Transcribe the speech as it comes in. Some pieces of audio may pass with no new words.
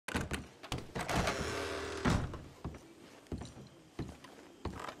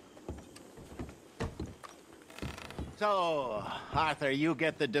So, Arthur, you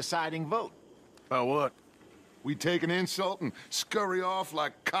get the deciding vote. What? We take an insult and scurry off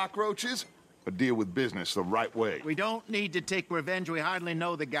like cockroaches? Or deal with business the right way? We don't need to take revenge. We hardly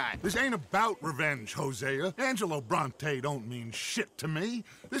know the guy. This ain't about revenge, Hosea. Angelo Bronte don't mean shit to me.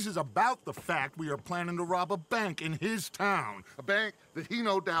 This is about the fact we are planning to rob a bank in his town. A bank that he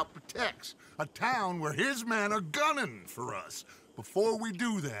no doubt protects. A town where his men are gunning for us. Before we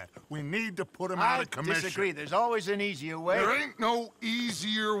do that, we need to put him out of commission. I disagree. There's always an easier way. There ain't no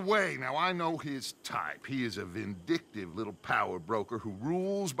easier way. Now, I know his type. He is a vindictive little power broker who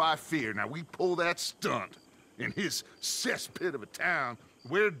rules by fear. Now, we pull that stunt in his cesspit of a town,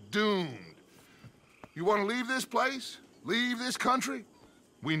 we're doomed. You want to leave this place? Leave this country?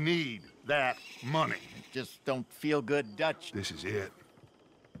 We need that money. Just don't feel good, Dutch. This is it.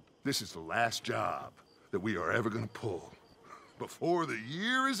 This is the last job that we are ever going to pull. Before the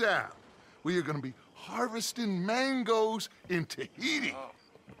year is out, we are going to be harvesting mangoes in Tahiti.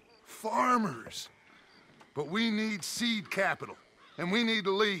 Farmers. But we need seed capital, and we need to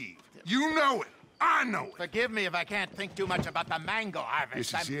leave. You know it. I know it. Forgive me if I can't think too much about the mango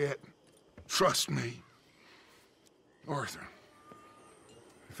harvest. This is it. Trust me. Arthur.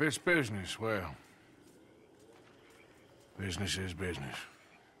 If it's business, well, business is business.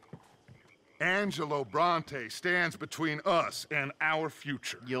 Angelo Bronte stands between us and our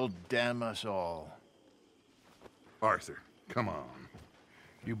future. You'll damn us all. Arthur, come on.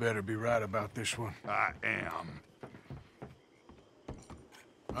 You better be right about this one. I am.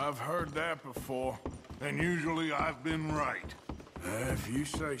 I've heard that before. And usually I've been right. If you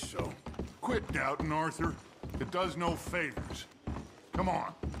say so. Quit doubting, Arthur. It does no favors. Come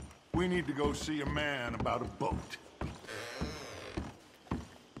on. We need to go see a man about a boat.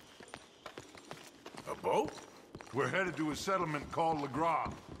 A boat? We're headed to a settlement called Le Gras.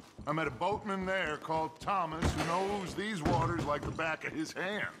 I met a boatman there called Thomas who knows these waters like the back of his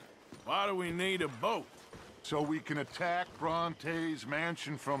hand. Why do we need a boat? So we can attack Bronte's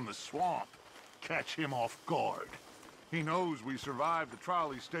mansion from the swamp. Catch him off guard. He knows we survived the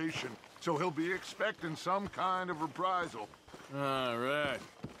trolley station, so he'll be expecting some kind of reprisal. All right.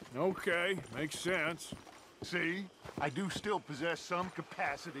 Okay, makes sense. See? I do still possess some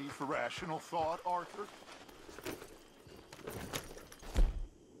capacity for rational thought, Arthur.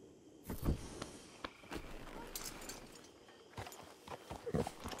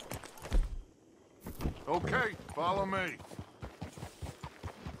 Okay, follow me.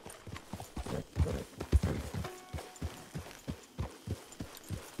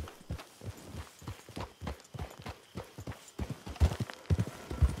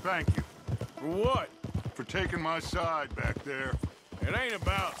 Thank you. For what? For taking my side back there. It ain't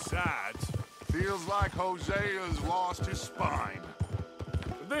about sides. Feels like Hosea's lost his spine.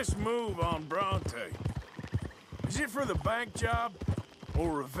 But this move on Bronte, is it for the bank job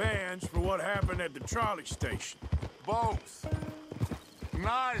or revenge for what happened at the trolley station? Both.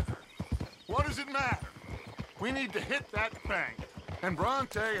 Neither. What does it matter? We need to hit that bank. And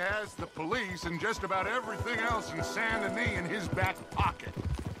Bronte has the police and just about everything else in Saint Denis in his back pocket.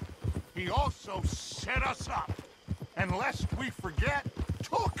 He also set us up. And lest we forget,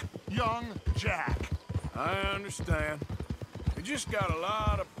 took young Jack. I understand. We just got a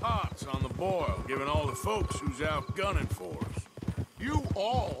lot of pots on the boil, given all the folks who's out gunning for us. You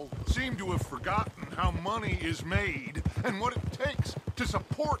all seem to have forgotten how money is made and what it takes to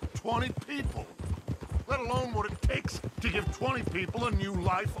support 20 people. Let alone what it takes to give 20 people a new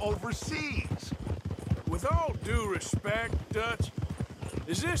life overseas. With all due respect, Dutch,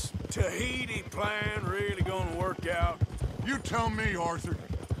 is this Tahiti plan really gonna work out? You tell me, Arthur.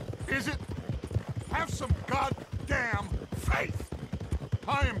 Is it? Have some goddamn faith.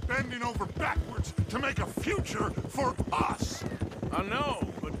 I am bending over backwards to make a future for us. I know,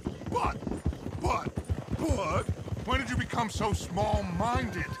 but... But, when did you become so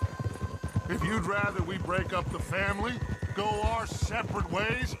small-minded? If you'd rather we break up the family, go our separate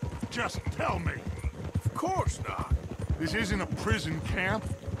ways, just tell me. Of course not. This isn't a prison camp.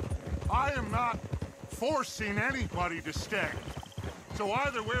 I am not forcing anybody to stay. So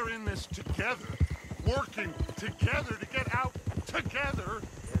either we're in this together, working together to get out together,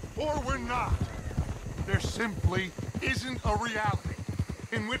 or we're not. There simply isn't a reality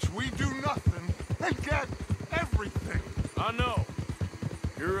in which we do nothing and get everything. I know.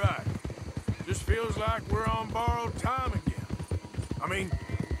 You're right. Just feels like we're on borrowed time again. I mean,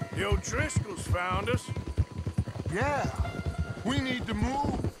 the O'Driscolls found us. Yeah, we need to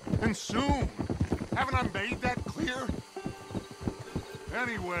move, and soon. Haven't I made that clear?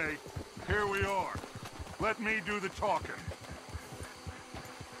 Anyway, here we are. Let me do the talking.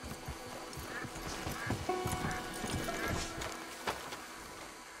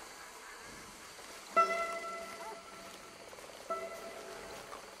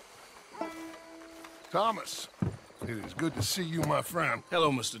 Thomas, it is good to see you, my friend.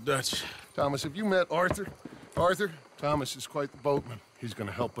 Hello, Mr. Dutch. Thomas, have you met Arthur? Arthur, Thomas is quite the boatman. He's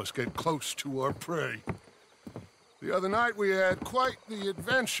gonna help us get close to our prey. The other night we had quite the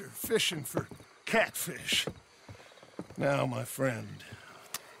adventure fishing for catfish. Now, my friend,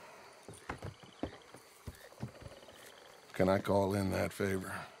 can I call in that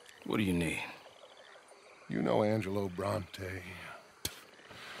favor? What do you need? You know Angelo Bronte.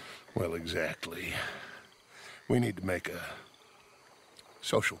 Well, exactly. We need to make a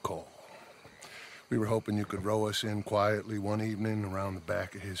social call. We were hoping you could row us in quietly one evening around the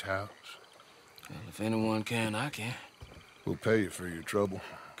back of his house. Well, if anyone can, I can. We'll pay you for your trouble.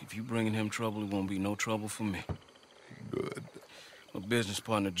 If you bringing him trouble, it won't be no trouble for me. Good. My business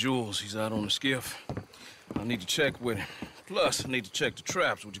partner, Jules, he's out on the skiff. I need to check with him. Plus, I need to check the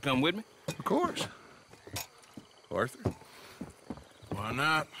traps. Would you come with me? Of course. Arthur? Why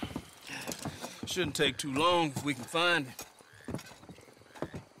not? Shouldn't take too long if we can find it.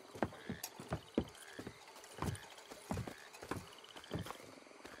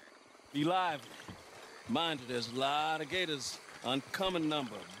 Be lively. Mind you, there's a lot of gators. Uncommon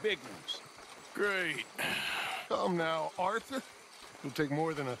number, big ones. Great. Come now, Arthur. It'll take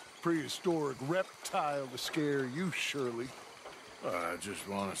more than a prehistoric reptile to scare you, surely. I just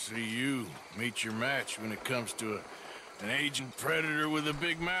want to see you meet your match when it comes to an aging predator with a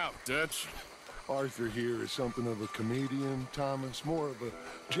big mouth, Dutch. Arthur here is something of a comedian, Thomas. More of a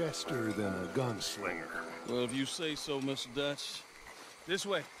jester than a gunslinger. Well, if you say so, Mr. Dutch. This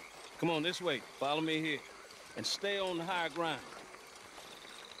way. Come on, this way. Follow me here. And stay on the higher ground.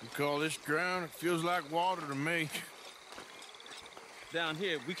 You call this ground? It feels like water to me. Down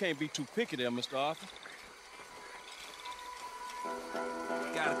here, we can't be too picky there, Mr. Arthur.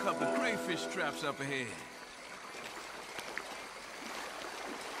 Got a couple of crayfish traps up ahead.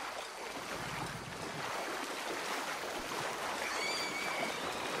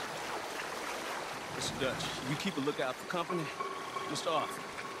 Mr. Dutch, you keep a lookout for company. Mr. Arthur,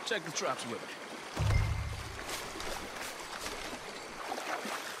 check the traps with me.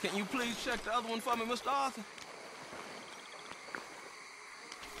 Can you please check the other one for me, Mr. Arthur?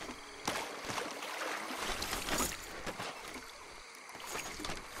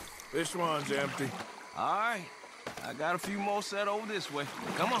 This one's empty. All right. I got a few more set over this way.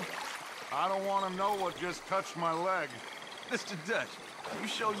 Come on. I don't want to know what just touched my leg. Mr. Dutch, you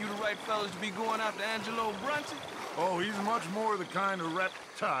sure you the right fellas to be going after Angelo Bronte? Oh, he's much more the kind of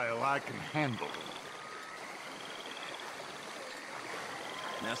reptile I can handle.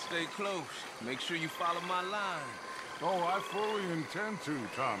 Now stay close. Make sure you follow my line. Oh, I fully intend to,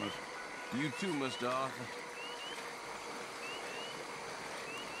 Thomas. You too, Mr. Arthur.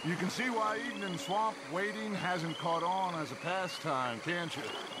 You can see why eating in swamp wading hasn't caught on as a pastime, can't you?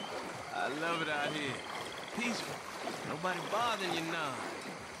 I love it out here. Peaceful. Nobody bothering you now.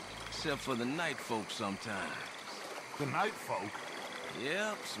 Except for the night folk sometimes. The night folk?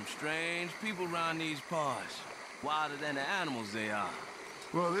 Yep, some strange people around these parts. Wilder than the animals they are.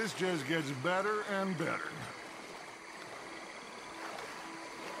 Well, this just gets better and better.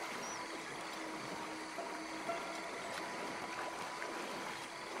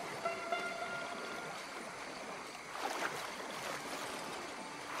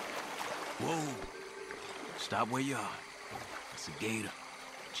 Whoa. Stop where you are. It's a gator.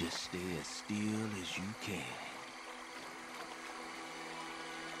 Just stay as still as you can.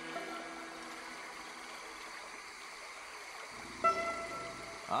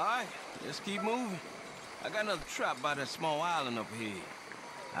 All right, let's keep moving. I got another trap by that small island up here.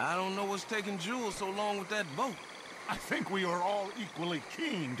 I don't know what's taking Jules so long with that boat. I think we are all equally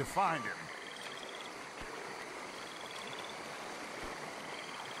keen to find him.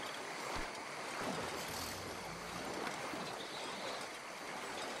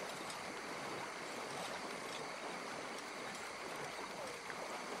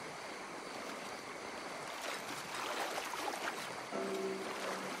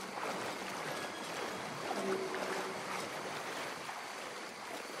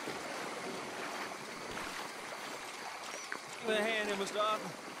 Give me a hand here, Mr. Arthur.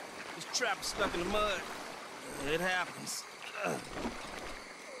 This trap is stuck in the mud. It happens.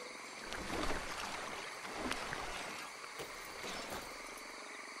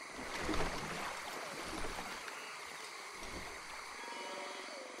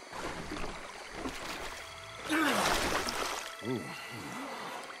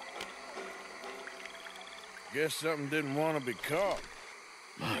 Guess something didn't want to be caught.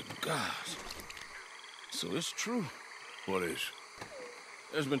 My gosh. So it's true. What is?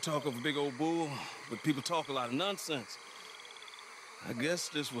 There's been talk of a big old bull, but people talk a lot of nonsense. I guess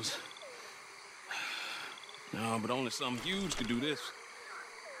this was No, but only something huge could do this.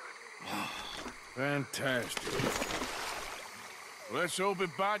 Fantastic. Let's hope it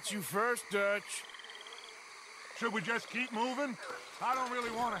bites you first, Dutch. Should we just keep moving? I don't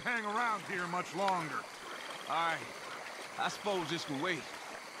really want to hang around here much longer. All right. I suppose this can wait.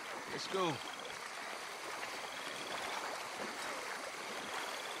 Let's go.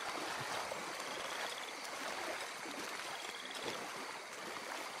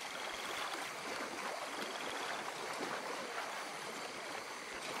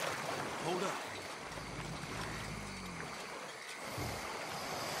 Hold up.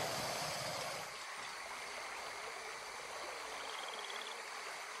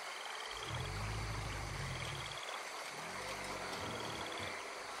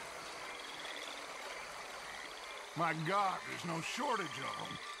 My God, there's no shortage of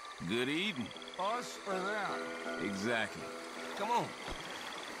them. Good eating. Us or them? Exactly. Come on.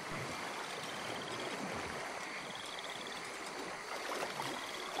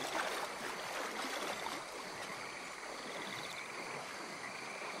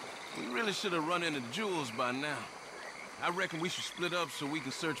 We really should have run into Jules by now. I reckon we should split up so we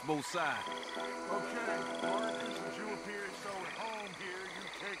can search both sides. Okay, Marcus, since you appear so at home here,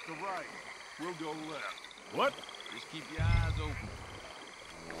 you take the right. We'll go left. What? Just keep your eyes open.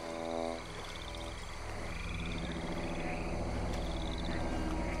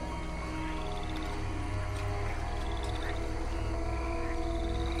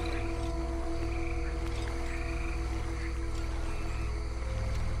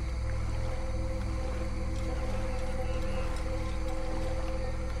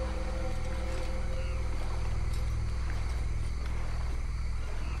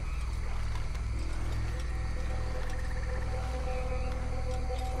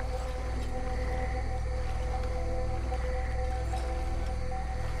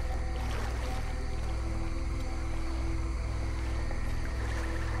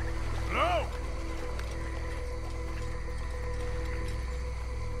 No!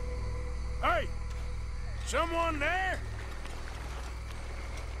 Hey! Someone there?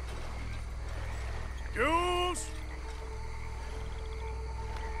 Jules?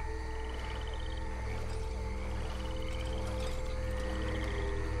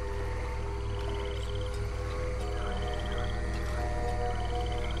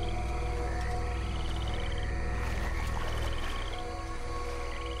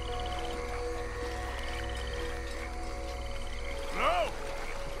 No!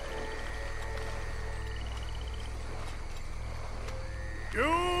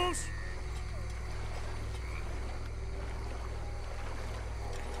 Jules?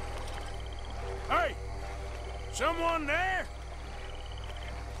 Hey! Someone there?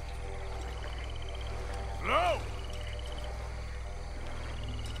 Hello?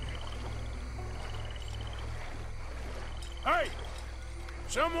 Hey!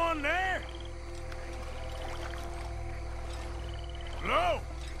 Someone there? Hello?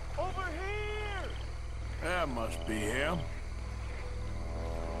 Over here! That must be him.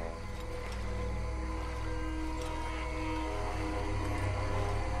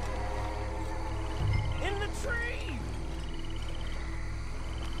 In the tree!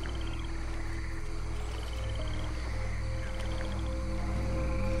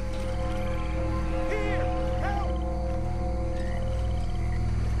 Here! Help!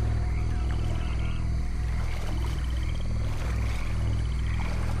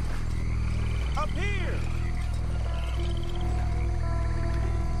 Up here!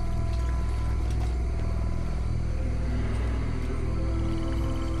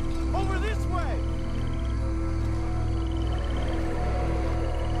 Over this way!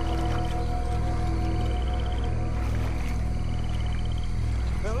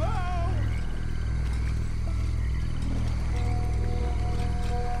 Hello?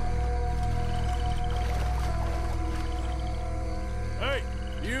 Hey,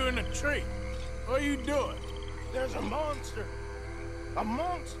 you in the tree. What are you doing? There's a monster. A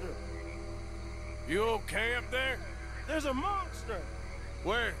monster. You okay up there? There's a monster.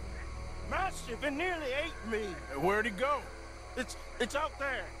 Where? Mastiff, it nearly ate me. Where'd he go? It's out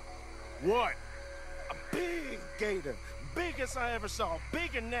there. What? A big gator. Biggest I ever saw.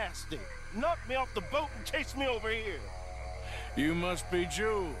 Big and nasty. Knocked me off the boat and chased me over here. You must be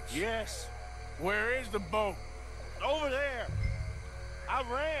Jules. Yes. Where is the boat? Over there. I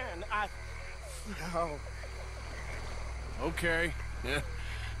ran. Oh. Okay. Yeah.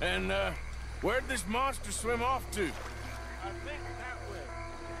 And, where'd this monster swim off to? I think that way.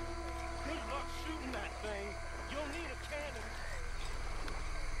 Good luck shooting that thing. You'll need a cannon.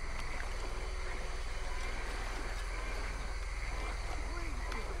 Please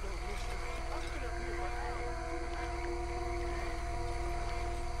give it a go, mister. I've been up here for hours.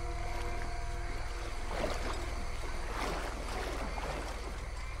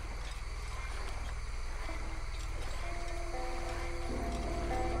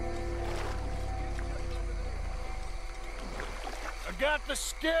 got the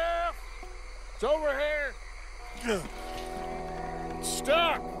skiff? It's over here. It's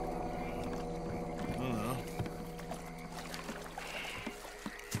stuck.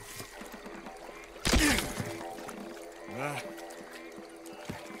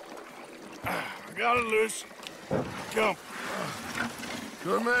 I got it loose. Come.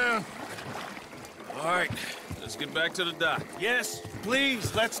 Good man. All right, let's get back to the dock. Yes,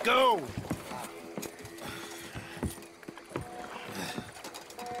 please, let's go.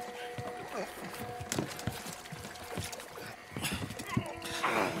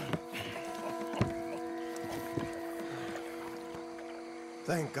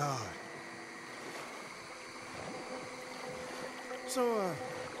 Thank God. So,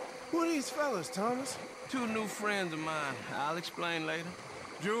 who are these fellas, Thomas? Two new friends of mine. I'll explain later.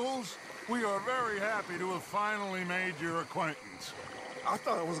 Jules, we are very happy to have finally made your acquaintance. I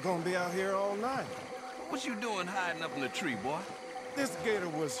thought I was gonna be out here all night. What you doing hiding up in the tree, boy? This gator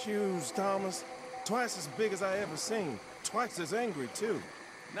was huge, Thomas. Twice as big as I ever seen. Twice as angry, too.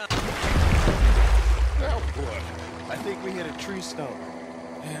 Now, Now what? I think we hit a tree stump.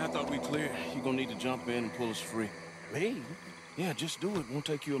 yeah, I thought we cleared. You gonna need to jump in and pull us free. Me? Yeah, just do it. Won't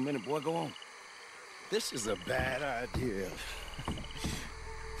take you a minute, boy. Go on. This is a bad idea.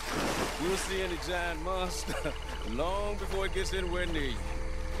 You'll see any giant monster long before it gets anywhere near you.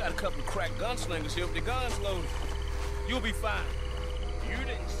 Got a couple of crack gunslingers here with their guns loaded. You'll be fine. You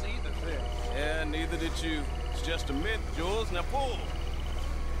didn't see the thing. Yeah, neither did you. It's just a myth, Jules. Now pull.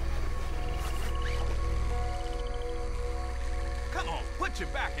 Come on, put your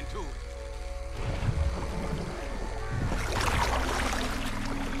back into it.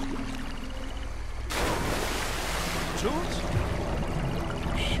 Jules?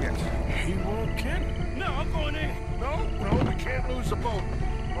 Shit. He won't kidding. No, I'm going in. No, we can't lose the boat.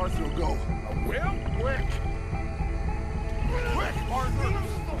 Arthur will go. Well, quick. Quick, Arthur!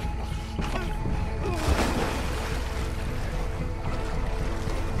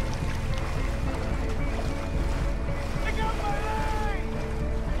 I got my leg!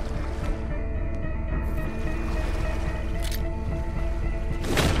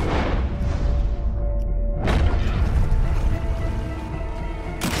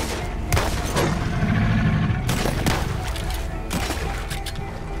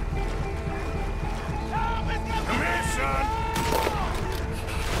 Come here, son!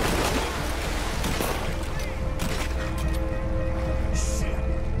 Shit.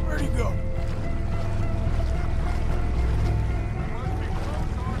 Where'd he go?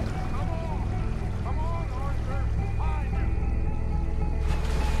 Come on, Arthur! Find him!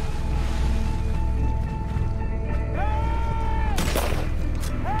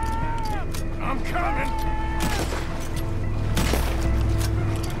 I'm coming.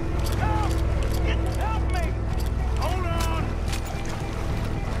 Help me! Hold on.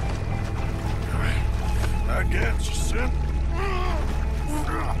 I got you, son.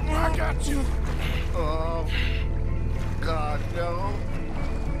 I got you. Oh, God, no.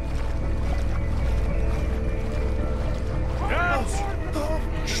 Now,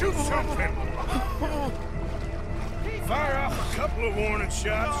 shoot something. Fire off a couple of warning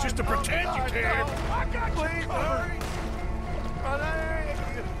shots just to pretend you cared. I got you covered. My leg.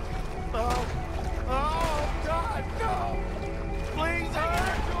 Oh, oh, God, no. Please,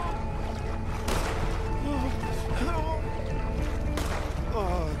 hurry.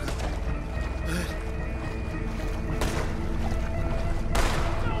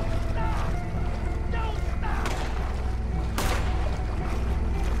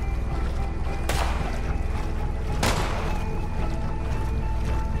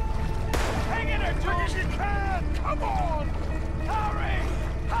 Hang in there, Jules. You can. Come on. Hurry.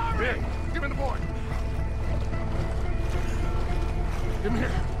 Hurry. Here, give me the boy. Give him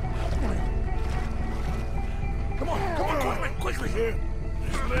here. Come on, Quickly here.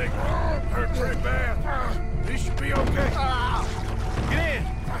 His leg hurt pretty bad. He should be okay. Get in.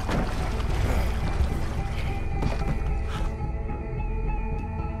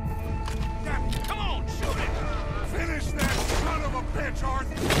 Come on, shoot it. Finish that son of a bitch,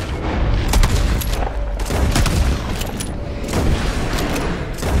 Arthur!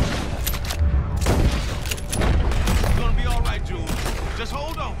 It's gonna be all right, Jules. Just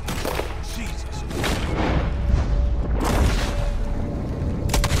hold on. Jesus.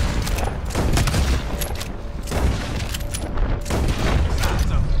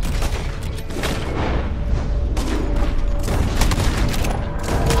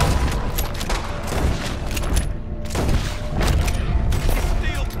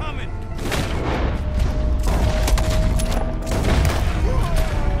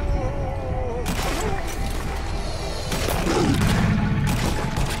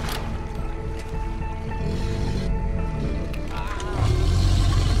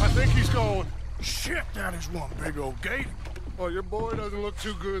 There's one big old gate. Oh, your boy doesn't look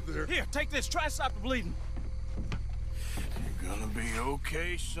too good there. Here, take this. Try to stop the bleeding. You're gonna be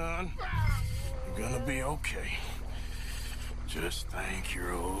okay, son. You're gonna be okay. Just thank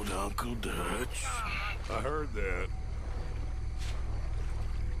your old Uncle Dutch. I heard that.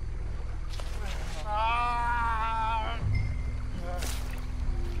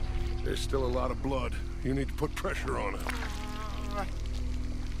 There's still a lot of blood. You need to put pressure on it.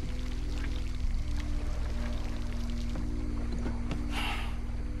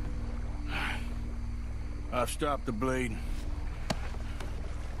 I've stopped the bleeding.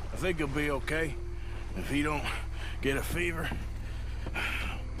 I think he'll be okay. If he don't get a fever,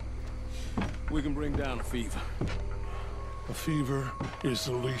 we can bring down a fever. A fever is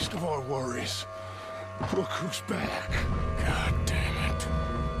the least of our worries. Look who's back. God damn it.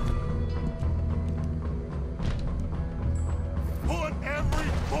 Put every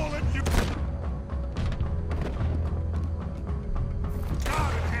bullet you...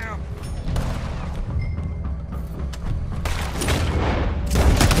 Got it, him!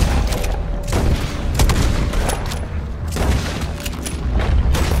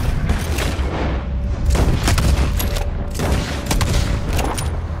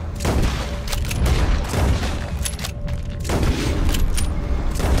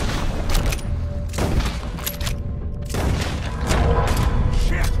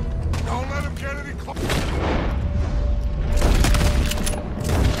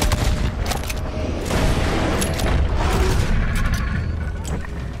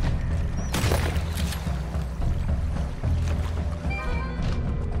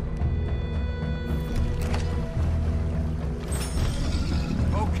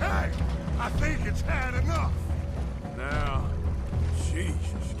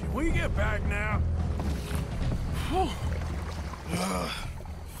 back now. You're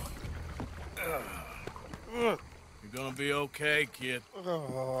gonna be okay, kid.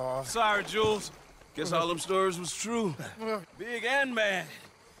 Sorry, Jules. Guess all them stories was true. Big and mad.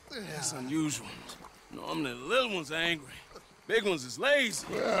 That's unusual. Normally the little ones are angry. Big ones is lazy.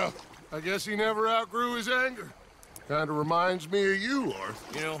 Well, I guess he never outgrew his anger. Kinda reminds me of you,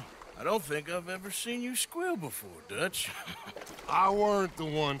 Arthur. You know, I don't think I've ever seen you squeal before, Dutch. I weren't the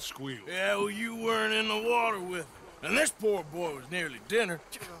one squealing. Yeah, well, you weren't in the water with him. And this poor boy was nearly dinner.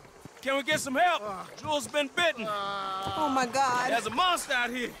 Can we get some help? Jules been bitten. Oh, my God. There's a monster out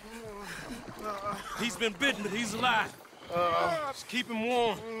here. He's been bitten, but he's alive. Just keep him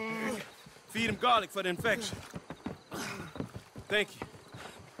warm. Feed him garlic for the infection. Thank you.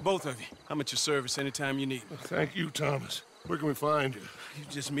 Both of you. I'm at your service anytime you need me. Thank you, Thomas. Where can we find you? You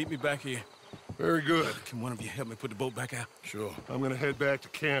just meet me back here. Very good. Can one of you help me put the boat back out? Sure. I'm gonna head back to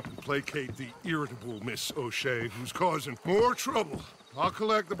camp and placate the irritable Miss O'Shea, who's causing more trouble. I'll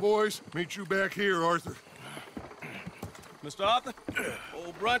collect the boys. Meet you back here, Arthur. Mr. Arthur?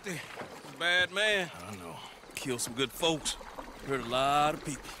 Old Bronte. Bad man. I know. Killed some good folks. Hurt a lot of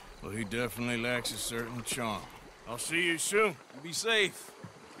people. Well, he definitely lacks a certain charm. I'll see you soon. You be safe.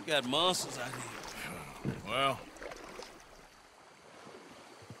 We got monsters out here. Well,